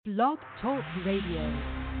Blog Talk Radio.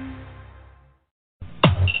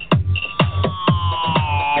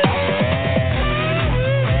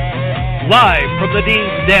 Live from the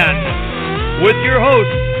Dean's Den, with your host,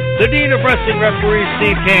 the Dean of Wrestling Referee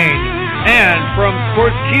Steve Kane, and from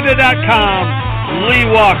Sportskeeda.com, Lee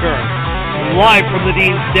Walker. Live from the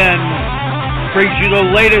Dean's Den, brings you the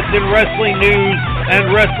latest in wrestling news and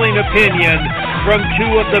wrestling opinion from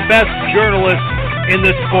two of the best journalists in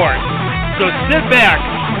the sport. So sit back,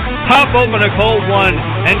 pop open a cold one,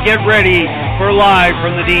 and get ready for Live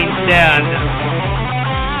from the Dean's Den.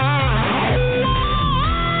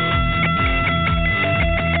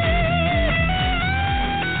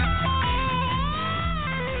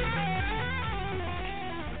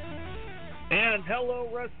 And hello,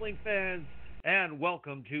 wrestling fans, and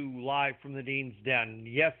welcome to Live from the Dean's Den.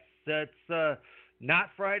 Yes, it's not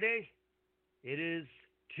Friday. It is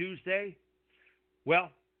Tuesday. Well,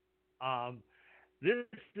 this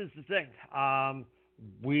is the thing. I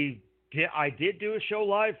did do a show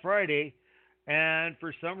live Friday, and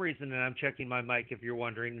for some reason, and I'm checking my mic if you're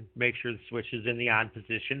wondering, make sure the switch is in the on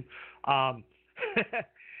position. And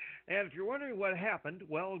if you're wondering what happened,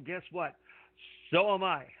 well, guess what? So am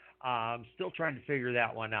I. I'm still trying to figure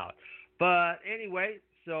that one out. But anyway,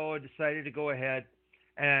 so I decided to go ahead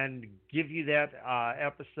and give you that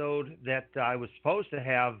episode that I was supposed to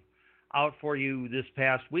have out for you this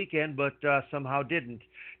past weekend, but somehow didn't.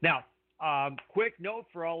 Now, quick note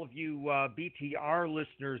for all of you BTR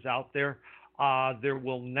listeners out there, there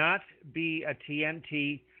will not be a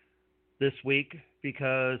TNT this week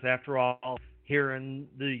because, after all, here in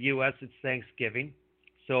the U.S. it's Thanksgiving.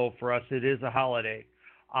 So for us it is a holiday.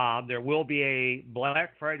 There will be a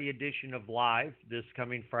Black Friday edition of Live this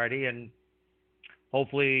coming Friday, and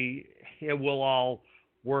hopefully it will all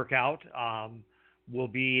work out. We'll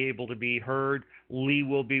be able to be heard. Lee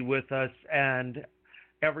will be with us, and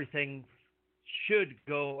everything should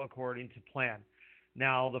go according to plan.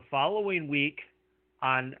 Now, the following week,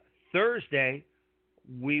 on Thursday,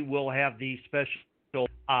 we will have the special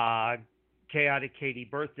Chaotic Katie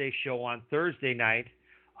birthday show on Thursday night.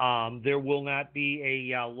 There will not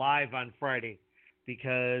be a live on Friday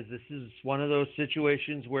because this is one of those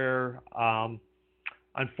situations where,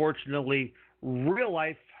 unfortunately, real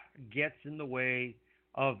life gets in the way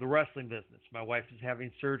of the wrestling business. My wife is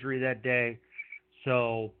having surgery that day,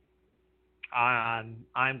 so I'm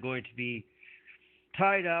going to be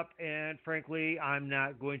tied up, and frankly, I'm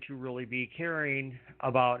not going to really be caring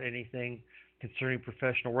about anything concerning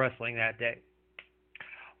professional wrestling that day.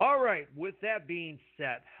 All right, with that being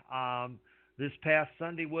said, this past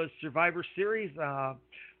Sunday was Survivor Series.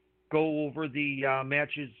 Go over the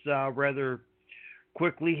matches rather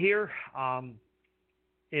quickly here.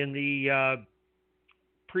 In the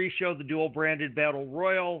pre-show, the dual-branded Battle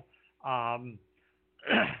Royal,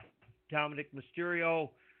 Dominic Mysterio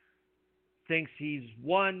thinks he's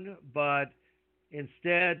won, but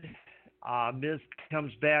instead, Miz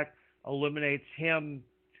comes back, eliminates him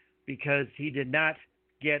because he did not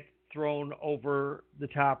get thrown over the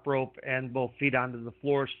top rope and both feet onto the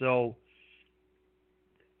floor. So,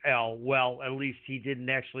 well, at least he didn't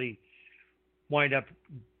actually wind up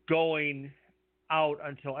going out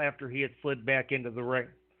until after he had slid back into the ring.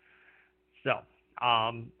 So,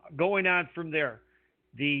 going on from there,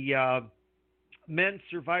 the men's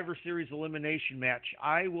Survivor Series elimination match.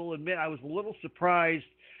 I will admit I was a little surprised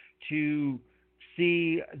to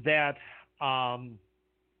see that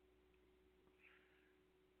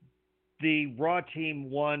the Raw team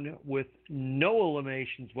won with no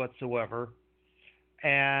eliminations whatsoever,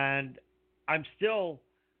 and I'm still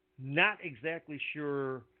not exactly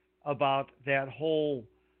sure about that whole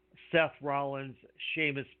Seth Rollins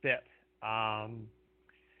Sheamus bit.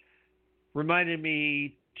 Reminded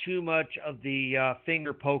me too much of the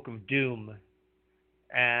finger poke of doom,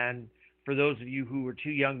 and for those of you who are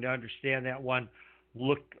too young to understand that one,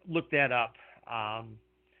 look that up.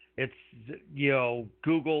 It's,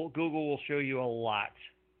 Google will show you a lot.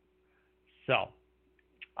 So,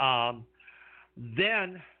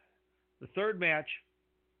 then the third match,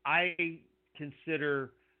 I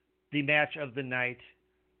consider the match of the night,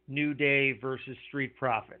 New Day versus Street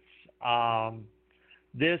Profits.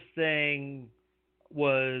 This thing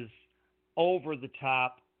was over the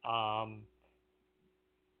top.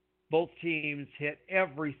 Both teams hit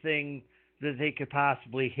everything that they could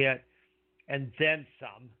possibly hit, and then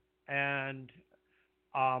some. And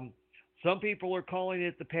some people are calling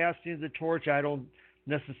it the passing of the torch. I don't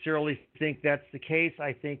necessarily think that's the case.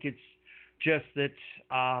 I think it's just that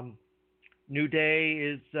New Day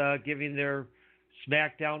is giving their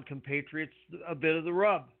SmackDown compatriots a bit of the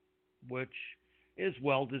rub, which is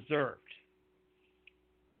well deserved.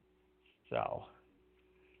 So,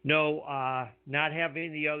 no, not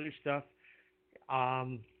having the other stuff.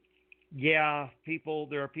 Um, yeah,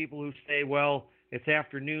 there are people who say, well, it's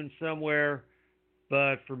afternoon somewhere,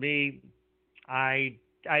 but for me, I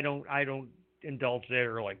I don't indulge that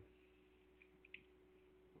early.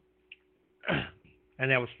 And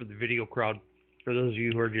that was for the video crowd. For those of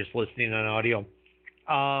you who are just listening on audio.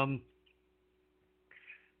 Um,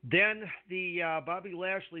 then the Bobby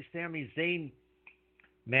Lashley Sami Zayn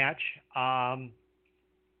match.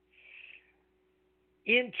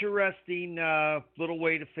 Interesting little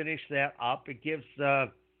way to finish that up. It gives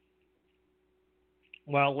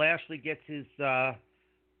Lashley gets his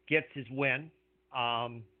win.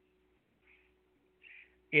 Um,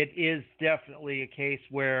 it is definitely a case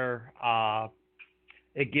where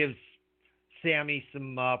it gives Sammy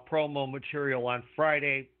some promo material on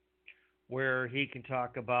Friday where he can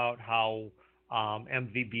talk about how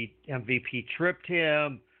MVP tripped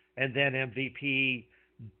him, and then MVP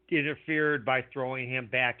interfered by throwing him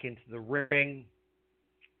back into the ring,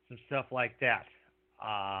 some stuff like that.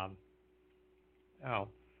 Um, oh,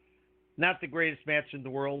 not the greatest match in the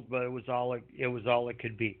world, but it was all it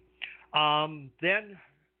could be. Then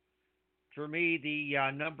for me, the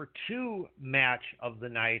number 2 match of the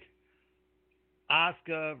night,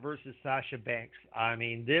 Asuka versus Sasha Banks. I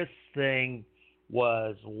mean, this thing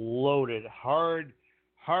was loaded, hard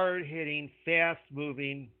hitting, fast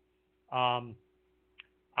moving. Um,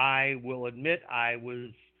 I will admit I was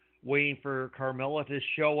waiting for Carmella to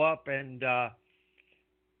show up and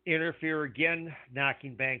interfere again,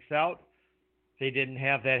 knocking Banks out. They didn't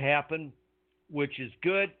have that happen, which is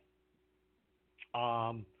good.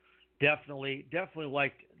 Um, definitely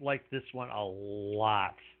liked this one a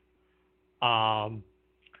lot. Um,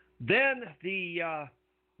 then the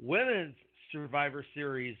women's Survivor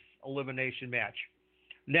Series elimination match.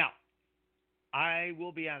 Now, I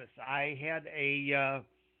will be honest. I had a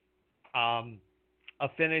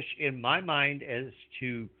finish in my mind as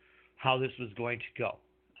to how this was going to go.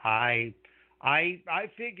 I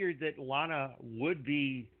figured that Lana would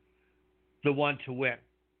be the one to win.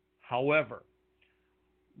 However,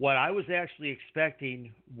 what I was actually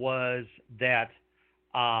expecting was that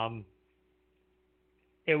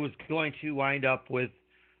it was going to wind up with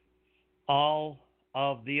all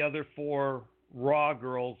of the other 4 Raw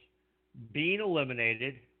girls being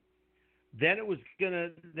eliminated. Then it was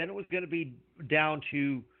gonna be down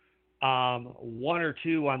to 1 or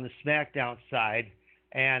 2 on the SmackDown side,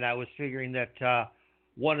 and I was figuring that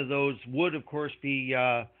one of those would, of course, be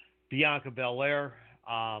Bianca Belair,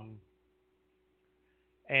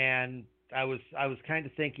 and I was kind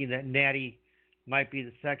of thinking that Natty might be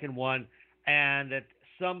the second one, and that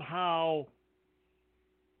somehow,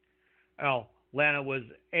 Lana was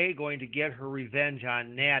going to get her revenge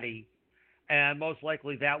on Natty, and most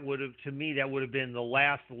likely that would have been the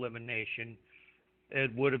last elimination.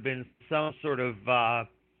 It would have been some sort of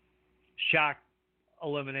shock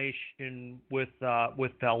elimination with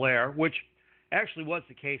Belair, which actually was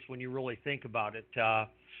the case when you really think about it.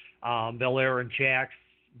 Belair and Jax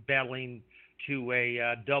battling to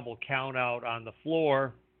a double count out on the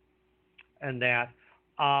floor, and that.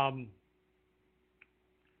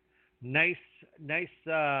 Nice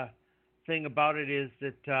thing about it is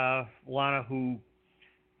that Lana, who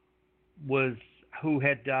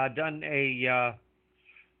had done a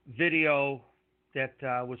video that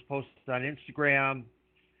was posted on Instagram,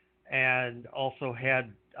 and also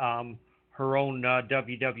had her own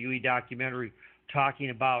WWE documentary talking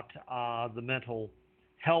about the mental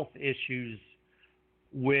health issues,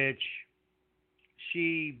 which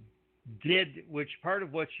part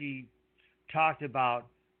of what she talked about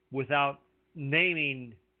without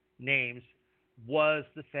naming names was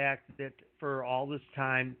the fact that for all this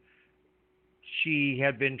time she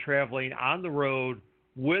had been traveling on the road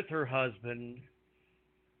with her husband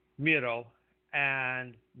Miro,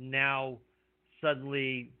 and now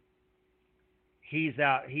suddenly he's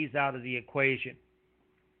out of the equation.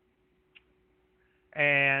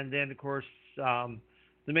 And then, of course, the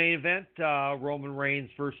main event, Roman Reigns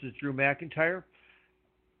versus Drew McIntyre.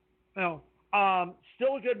 Well,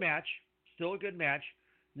 still a good match.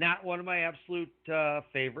 Not one of my absolute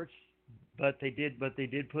favorites, but they did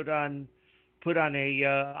put on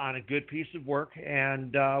a good piece of work,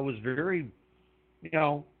 and was very,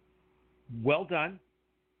 well done.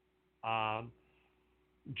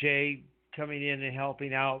 Jay coming in and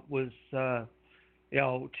helping out was, to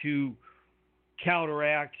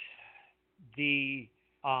counteract the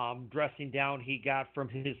dressing down he got from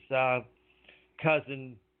his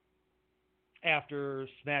cousin after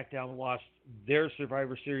SmackDown lost their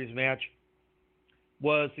Survivor Series match.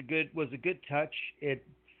 Was a good touch. It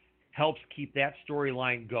helps keep that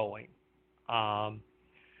storyline going. Um,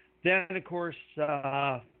 then, of course,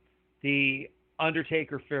 the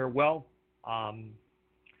Undertaker farewell. Um,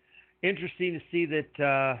 Interesting to see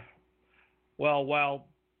that. While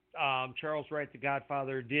Charles Wright, the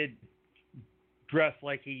Godfather, did dress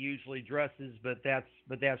like he usually dresses, but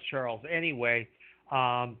that's Charles anyway.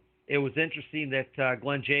 It was interesting that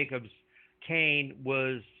Glenn Jacobs, Kane,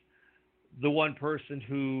 was the one person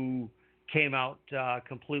who came out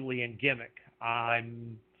completely in gimmick.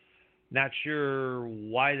 I'm not sure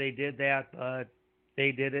why they did that, but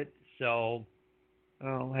they did it. So,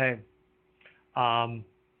 oh hey, um,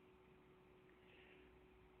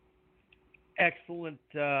 excellent,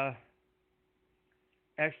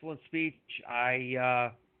 excellent speech.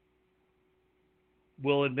 I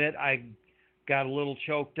will admit I got a little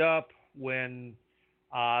choked up when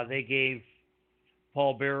they gave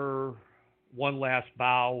Paul Bearer one last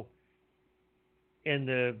bow in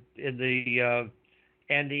the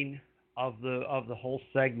ending of the whole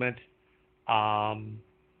segment. Um,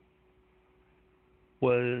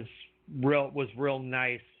 was real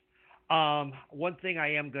nice. One thing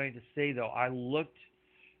I am going to say though, I looked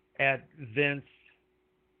at Vince,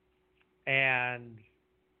 and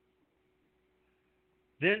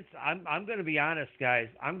Vince, I'm going to be honest, guys.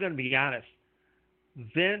 I'm going to be honest.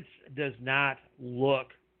 Vince does not look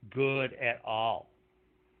good at all.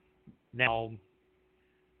 Now,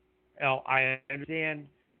 I understand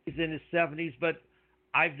he's in his 70s, but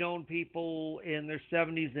I've known people in their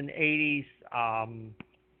 70s and 80s,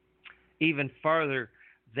 even farther,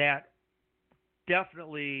 that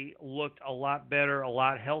definitely looked a lot better, a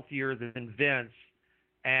lot healthier than Vince.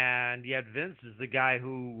 And yet Vince is the guy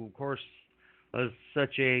who, of course, was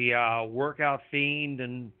such a workout fiend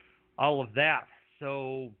and all of that.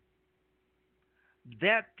 So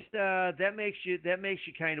that makes you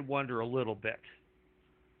kind of wonder a little bit.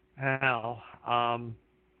 Hell,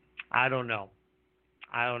 I don't know.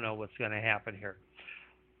 I don't know what's going to happen here.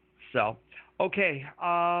 So, okay,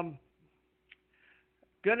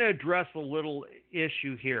 going to address a little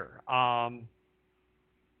issue here. A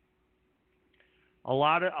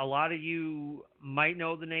lot of you might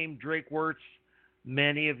know the name Drake Wirtz.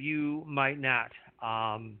 Many of you might not.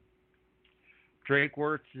 Drake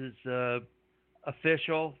Wirtz is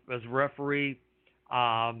official as a referee.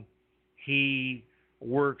 He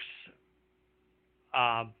works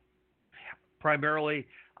primarily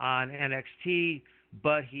on NXT,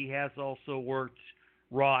 but he has also worked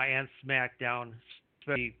Raw and SmackDown,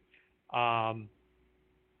 especially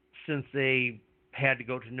since they had to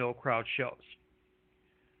go to no crowd shows.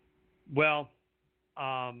 Well,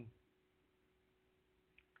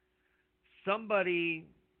 somebody,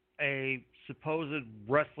 a supposed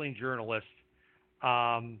wrestling journalist,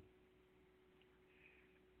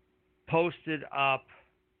 posted up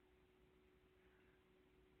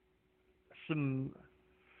some,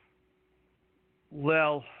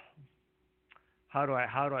 well, how do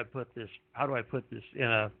I put this in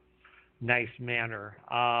a nice manner?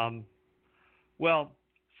 Well,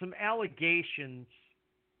 some allegations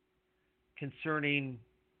concerning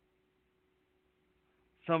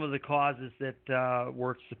some of the causes that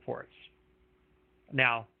Wirtz supports.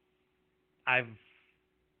 Now, I've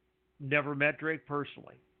never met Drake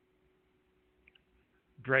personally.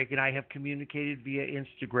 Drake and I have communicated via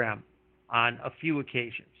Instagram on a few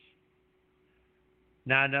occasions.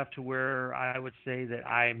 Not enough to where I would say that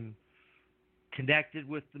I'm connected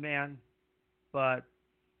with the man, but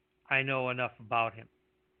I know enough about him.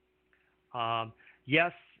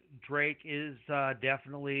 Yes, Drake is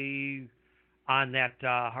definitely on that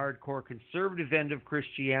hardcore conservative end of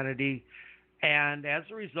Christianity, and as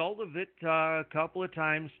a result of it, a couple of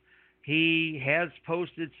times he has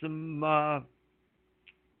posted some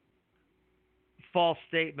false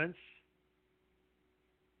statements,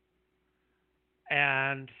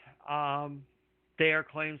 and they are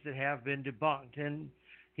claims that have been debunked, and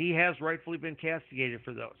he has rightfully been castigated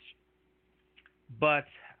for those. But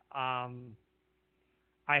I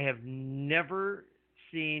have never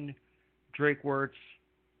seen Drake Wirtz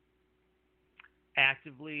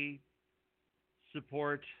actively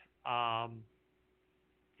support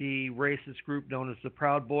the racist group known as the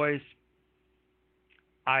Proud Boys.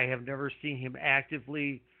 I have never seen him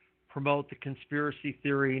actively promote the conspiracy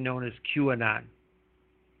theory known as QAnon.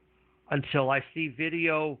 Until I see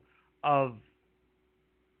video of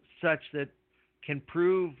such that can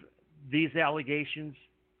prove these allegations,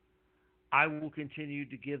 I will continue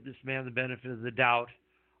to give this man the benefit of the doubt,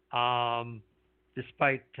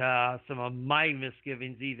 despite some of my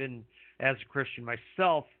misgivings, even as a Christian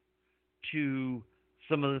myself, to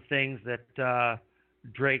some of the things that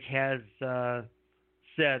Drake has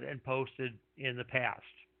said and posted in the past.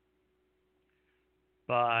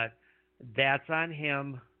 But that's on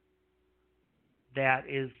him. That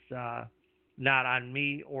is not on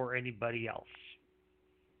me or anybody else.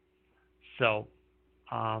 So,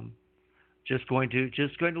 just going to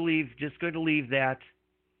leave that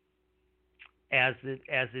as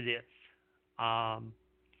it is.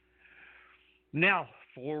 Now,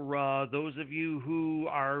 for those of you who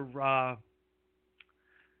are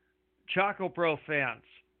Choco Pro fans,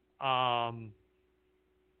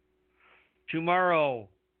 tomorrow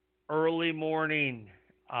early morning,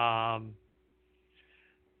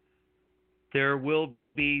 there will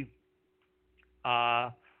be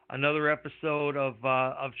another episode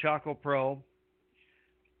of Choco Pro,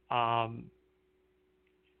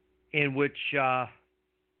 in which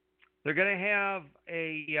they're going to have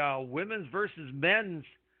a women's versus men's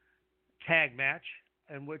tag match,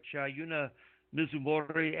 in which Yuna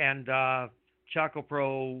Mizumori and Choco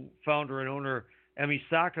Pro founder and owner Emi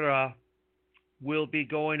Sakura will be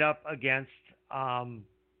going up against Chi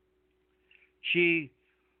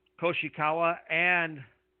Koshikawa and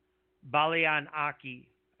Balian Aki.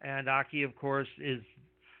 And Aki, of course, is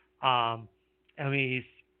Emi's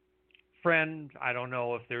friend. I don't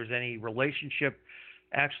know if there's any relationship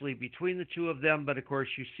actually between the two of them, but of course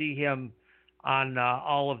you see him on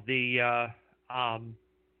all of the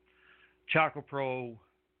Choco Pro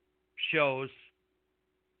shows.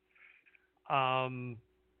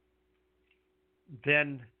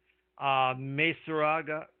 Then Mei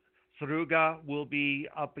Saruga will be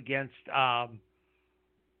up against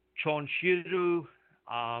Chonshiru.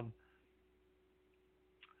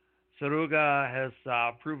 Saruga has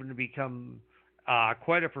proven to become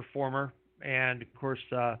quite a performer, and of course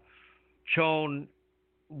Chon,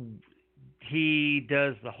 he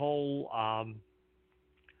does the whole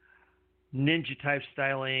ninja type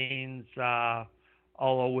stylings,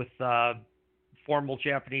 although with formal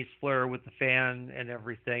Japanese flair with the fan and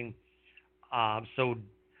everything. So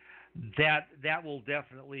that will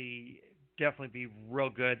definitely be real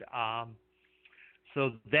good.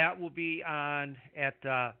 So that will be on at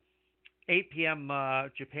 8 p.m.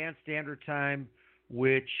 Japan Standard Time,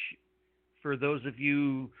 which for those of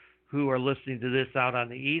you who are listening to this out on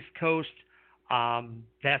the East Coast,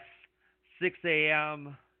 that's 6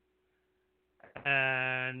 a.m.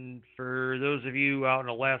 And for those of you out in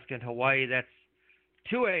Alaska and Hawaii, that's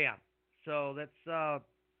 2 a.m. So that's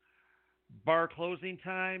bar closing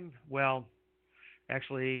time. Well,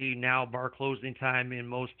 actually now bar closing time in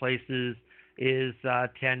most places is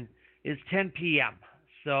 10 p.m.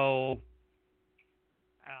 So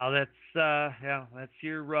that's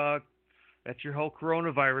your whole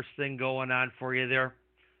coronavirus thing going on for you there.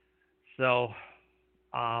 So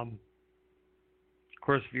of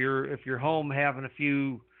course if you're home having a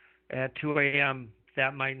few at 2 a.m.,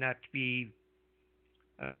 that might not be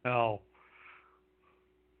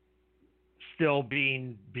still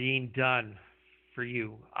being done for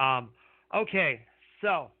you. Okay,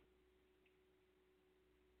 so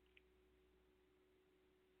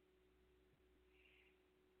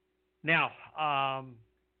now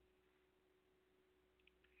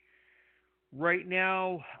right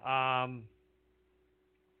now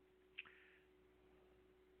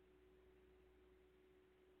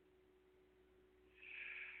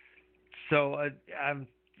so I'm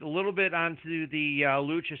a little bit onto the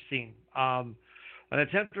lucha scene. An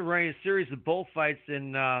attempt to run a series of bullfights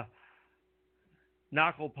in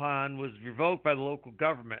Naucalpan was revoked by the local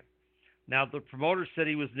government. Now, the promoter said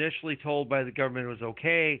he was initially told by the government it was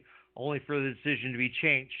okay, only for the decision to be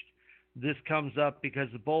changed. This comes up because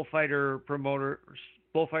the bullfight promoter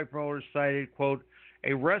cited, quote,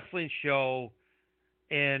 a wrestling show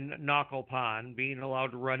in Naucalpan being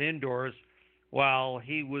allowed to run indoors while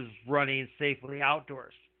he was running safely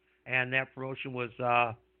outdoors. And that promotion was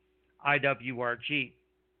IWRG.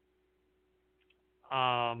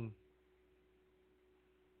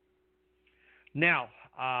 Now,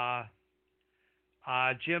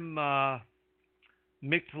 Jim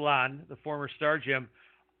Mictlan, the former Star Gym,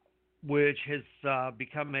 which has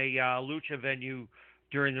become a lucha venue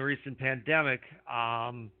during the recent pandemic,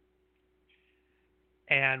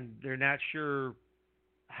 and they're not sure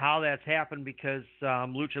how that's happened because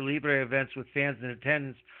lucha libre events with fans in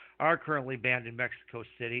attendance are currently banned in Mexico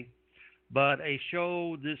City. But a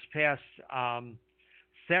show this past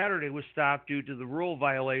Saturday was stopped due to the rule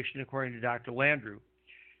violation, according to Dr. Landrew.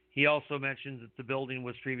 He also mentioned that the building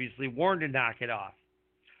was previously warned to knock it off.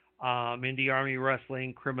 Indie Army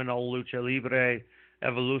Wrestling, Criminal Lucha Libre,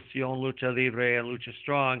 Evolucion Lucha Libre, and Lucha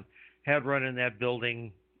Strong had run in that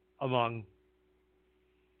building among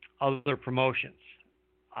other promotions.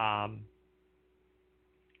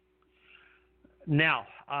 Now,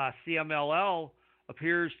 CMLL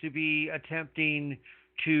appears to be attempting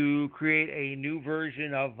to create a new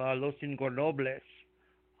version of Los Ingobernables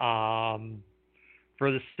um,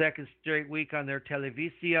 for the second straight week on their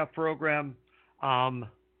Televisa program. Um,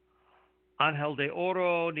 Angel de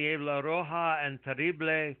Oro, Niebla Roja, and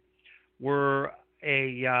Terrible were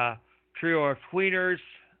a trio of tweeners.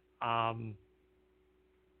 Um,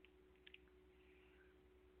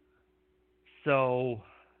 so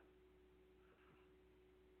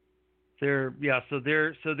they're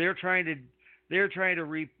trying to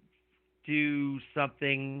redo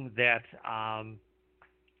something that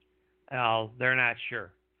well, they're not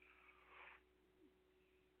sure.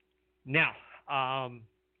 Now,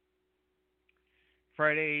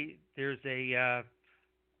 Friday there's a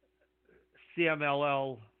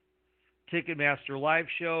CMLL Ticketmaster live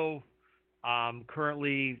show.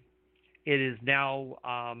 Currently, it is now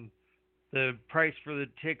the price for the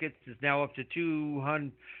tickets is now up to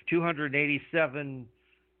 287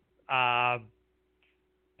 uh,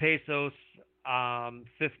 pesos,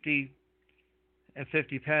 50 and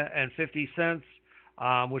 50 cents,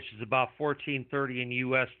 which is about 14.30 in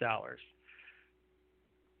U.S. dollars.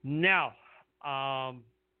 Now,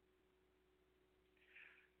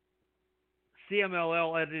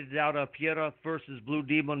 CMLL edited out a Piedra versus Blue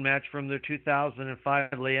Demon match from their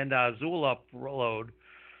 2005 Leyenda Azul upload.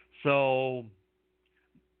 So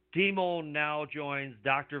Demon now joins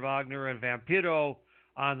Dr. Wagner and Vampiro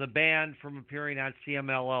on the ban from appearing on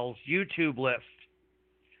CMLL's YouTube list.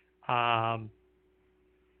 And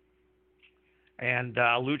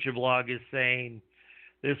Lucha Blog is saying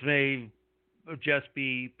this may just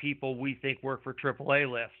be people we think work for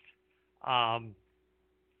AAA list.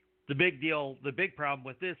 The big problem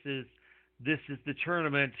with this is the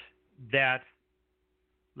tournament that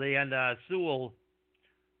Leyenda Azul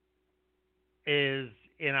is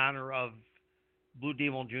in honor of Blue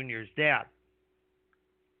Demon Jr.'s dad.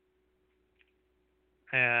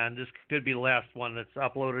 And this could be the last one that's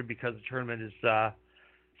uploaded because the tournament is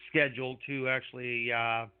scheduled to actually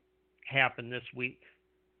happen this week.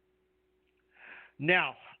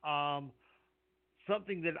 Now,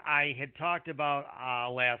 something that I had talked about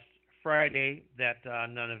last Friday that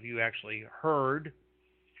none of you actually heard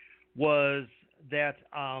was that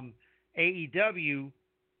AEW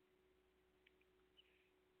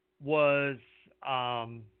was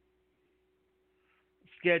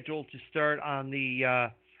scheduled to start on the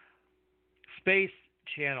Space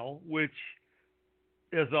channel, which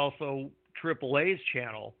is also AAA's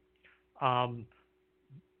channel.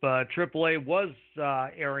 But AAA was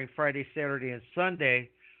airing Friday, Saturday, and Sunday,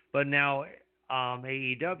 but now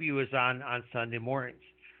AEW is on Sunday mornings.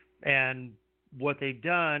 And what they've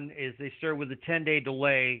done is they started with a 10-day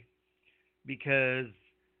delay because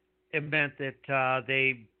it meant that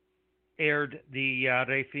they aired the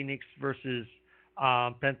Rey Fenix versus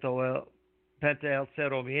Penta El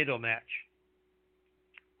Cero Miedo match.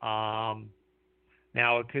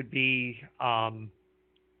 Now it could be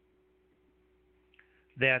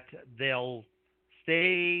that they'll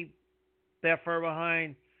stay that far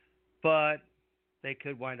behind, but they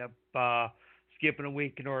could wind up skipping a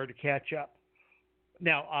week in order to catch up.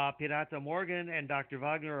 Now, Pirata Morgan and Dr.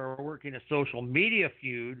 Wagner are working a social media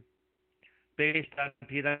feud based on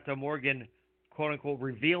Pirata Morgan, quote-unquote,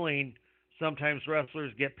 revealing sometimes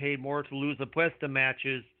wrestlers get paid more to lose apuesta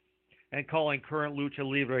matches and calling current Lucha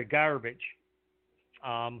Libre garbage.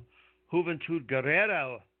 Juventud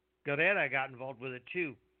Guerrera got involved with it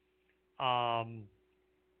too.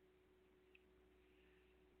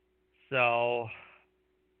 So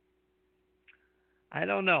I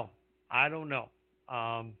don't know.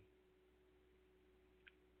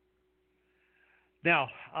 Now,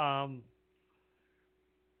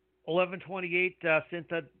 1128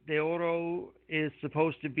 Cinta de Oro is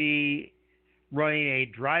supposed to be running a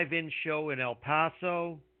drive-in show in El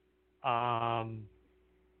Paso.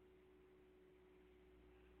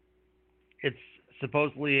 It's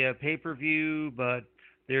supposedly a pay-per-view, but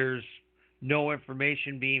there's no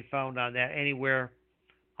information being found on that anywhere.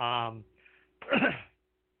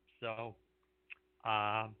 So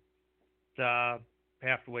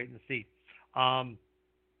have to wait and see.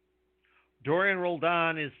 Dorian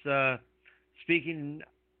Roldan is speaking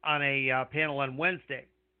on a panel on Wednesday.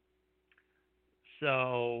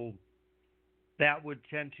 So that would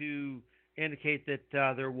tend to indicate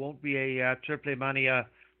that there won't be a Triple Mania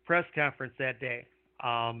press conference that day.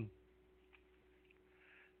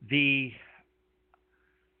 The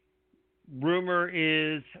rumor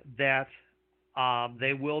is that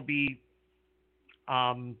they will be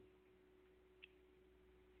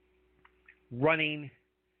running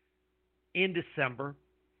in December.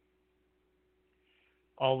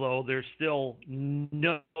 although there's still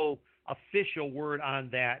no official word on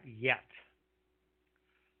that yet.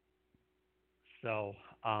 So,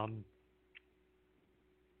 and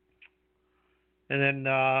then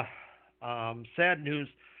sad news: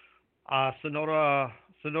 Sonora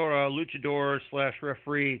luchador slash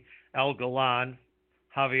referee Al Galan,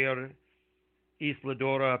 Javier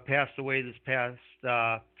Isladora, passed away this past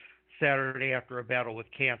Saturday after a battle with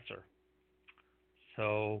cancer.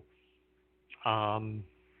 So,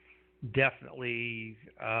 definitely,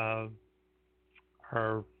 her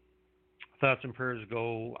thoughts and prayers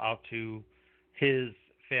go out to his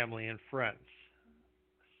family and friends.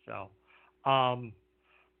 So, um,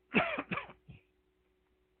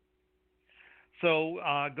 so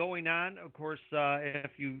going on, of course,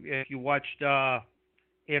 if you watched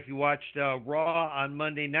Raw on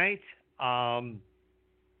Monday night,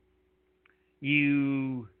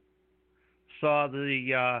 you saw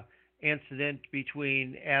the incident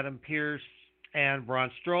between Adam Pearce and Braun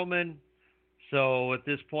Strowman. So at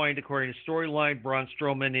this point, according to storyline, Braun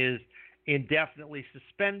Strowman is indefinitely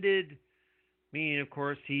suspended, meaning, of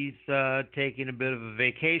course, he's taking a bit of a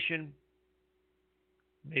vacation,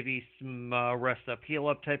 maybe some rest up, heal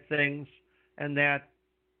up type things, and that.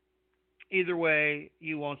 Either way,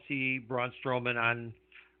 you won't see Braun Strowman on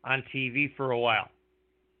TV for a while.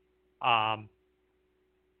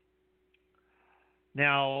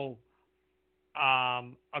 Now,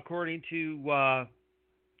 according to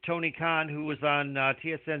Tony Khan, who was on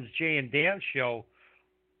TSN's Jay and Dan show,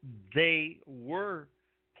 they were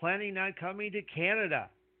planning on coming to Canada.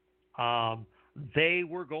 They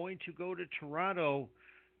were going to go to Toronto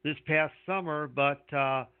this past summer, but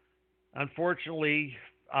unfortunately,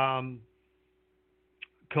 COVID,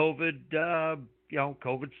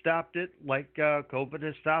 COVID stopped it. Like COVID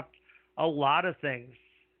has stopped a lot of things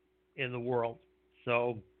in the world.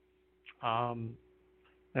 So,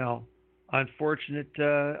 unfortunate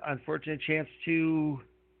chance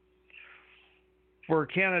for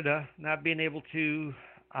Canada not being able to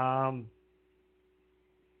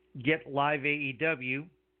get live AEW.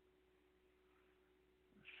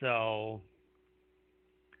 So,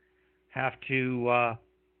 have to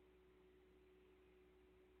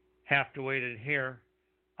wait in here.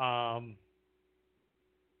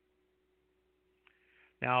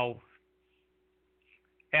 Now,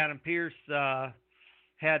 Adam Pearce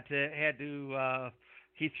had to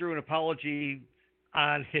he threw an apology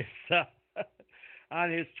on his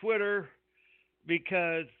on his Twitter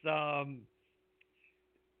because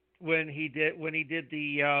when he did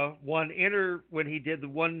the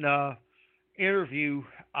one interview,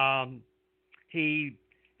 he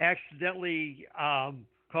accidentally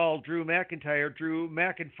called Drew McIntyre,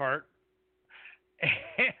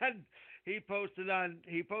 and he posted on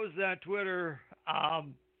Twitter,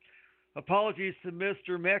 apologies to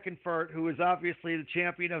Mr. McIntyre, who is obviously the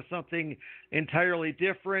champion of something entirely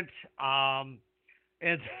different. And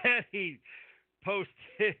then he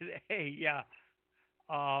posted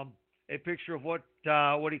a picture of what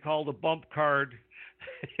he called a bump card.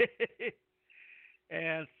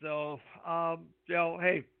 And so,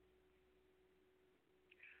 hey,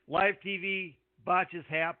 live TV botches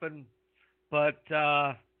happen, but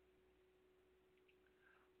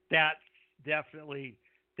that's definitely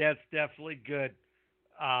good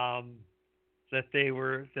that they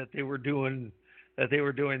were doing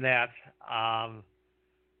that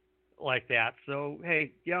like that. So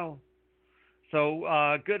hey,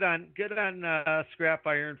 so good on Scrap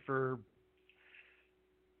Iron for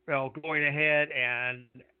going ahead and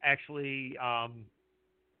actually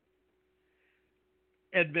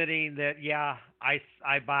admitting that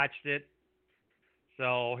I botched it.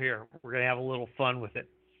 So here we're gonna have a little fun with it.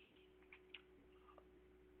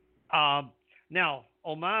 Now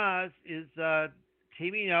Omos is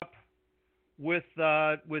teaming up with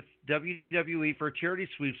WWE for charity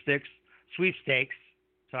sweepstakes.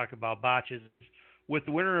 Talk about botches. With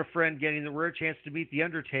the winner, a friend, getting the rare chance to meet The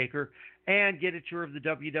Undertaker and get a tour of the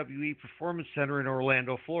WWE Performance Center in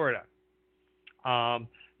Orlando, Florida.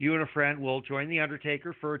 You and a friend will join The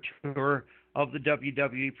Undertaker for a tour of the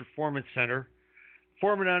WWE Performance Center.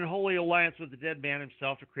 Form an unholy alliance with the dead man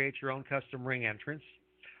himself to create your own custom ring entrance.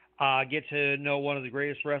 Get to know one of the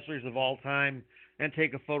greatest wrestlers of all time and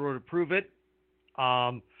take a photo to prove it.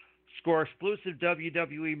 Score exclusive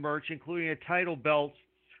WWE merch, including a title belt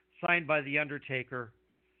signed by The Undertaker.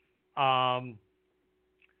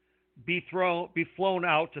 Be flown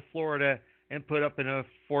out to Florida and put up in a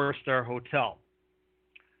 4-star hotel.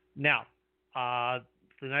 Now,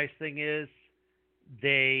 the nice thing is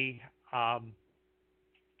they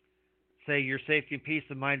say your safety and peace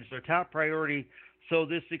of mind is our top priority. So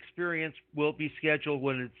this experience will be scheduled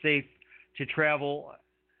when it's safe to travel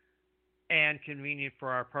and convenient for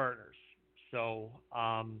our partners. So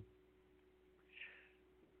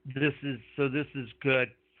this is good,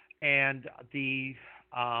 and the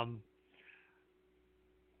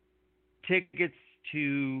tickets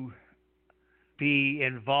to be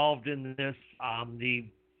involved in this,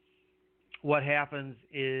 what happens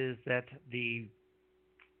is that the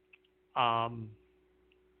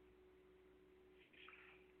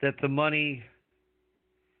money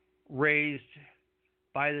raised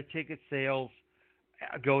by the ticket sales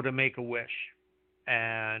go to Make-A-Wish,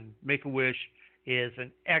 and Make-A-Wish is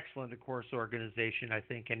an excellent, of course, organization. I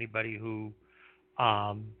think anybody who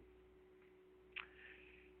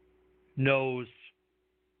knows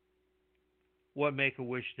what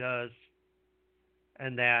Make-A-Wish does,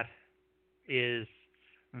 and that is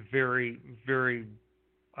very, very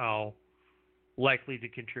likely to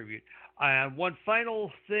contribute. One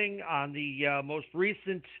final thing on the most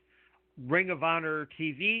recent Ring of Honor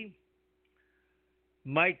TV,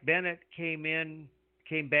 Mike Bennett came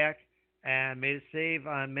back and made a save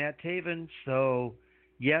on Matt Taven. So,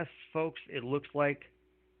 yes, folks, it looks like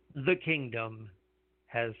the kingdom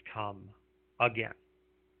has come again.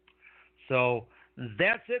 So,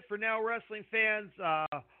 that's it for now, wrestling fans.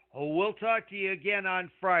 We'll talk to you again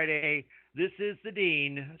on Friday. This is the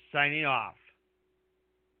Dean signing off.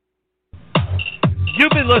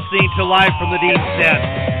 You've been listening to Live from the Dean's Den.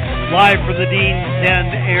 Live from the Dean's Den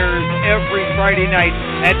airs every Friday night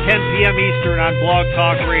at 10 p.m. Eastern on Blog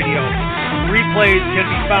Talk Radio. Replays can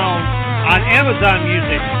be found on Amazon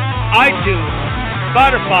Music, iTunes,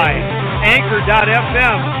 Spotify,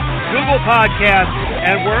 Anchor.fm, Google Podcasts,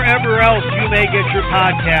 and wherever else you may get your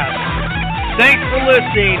podcasts. Thanks for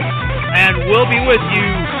listening, and we'll be with you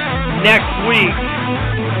next week.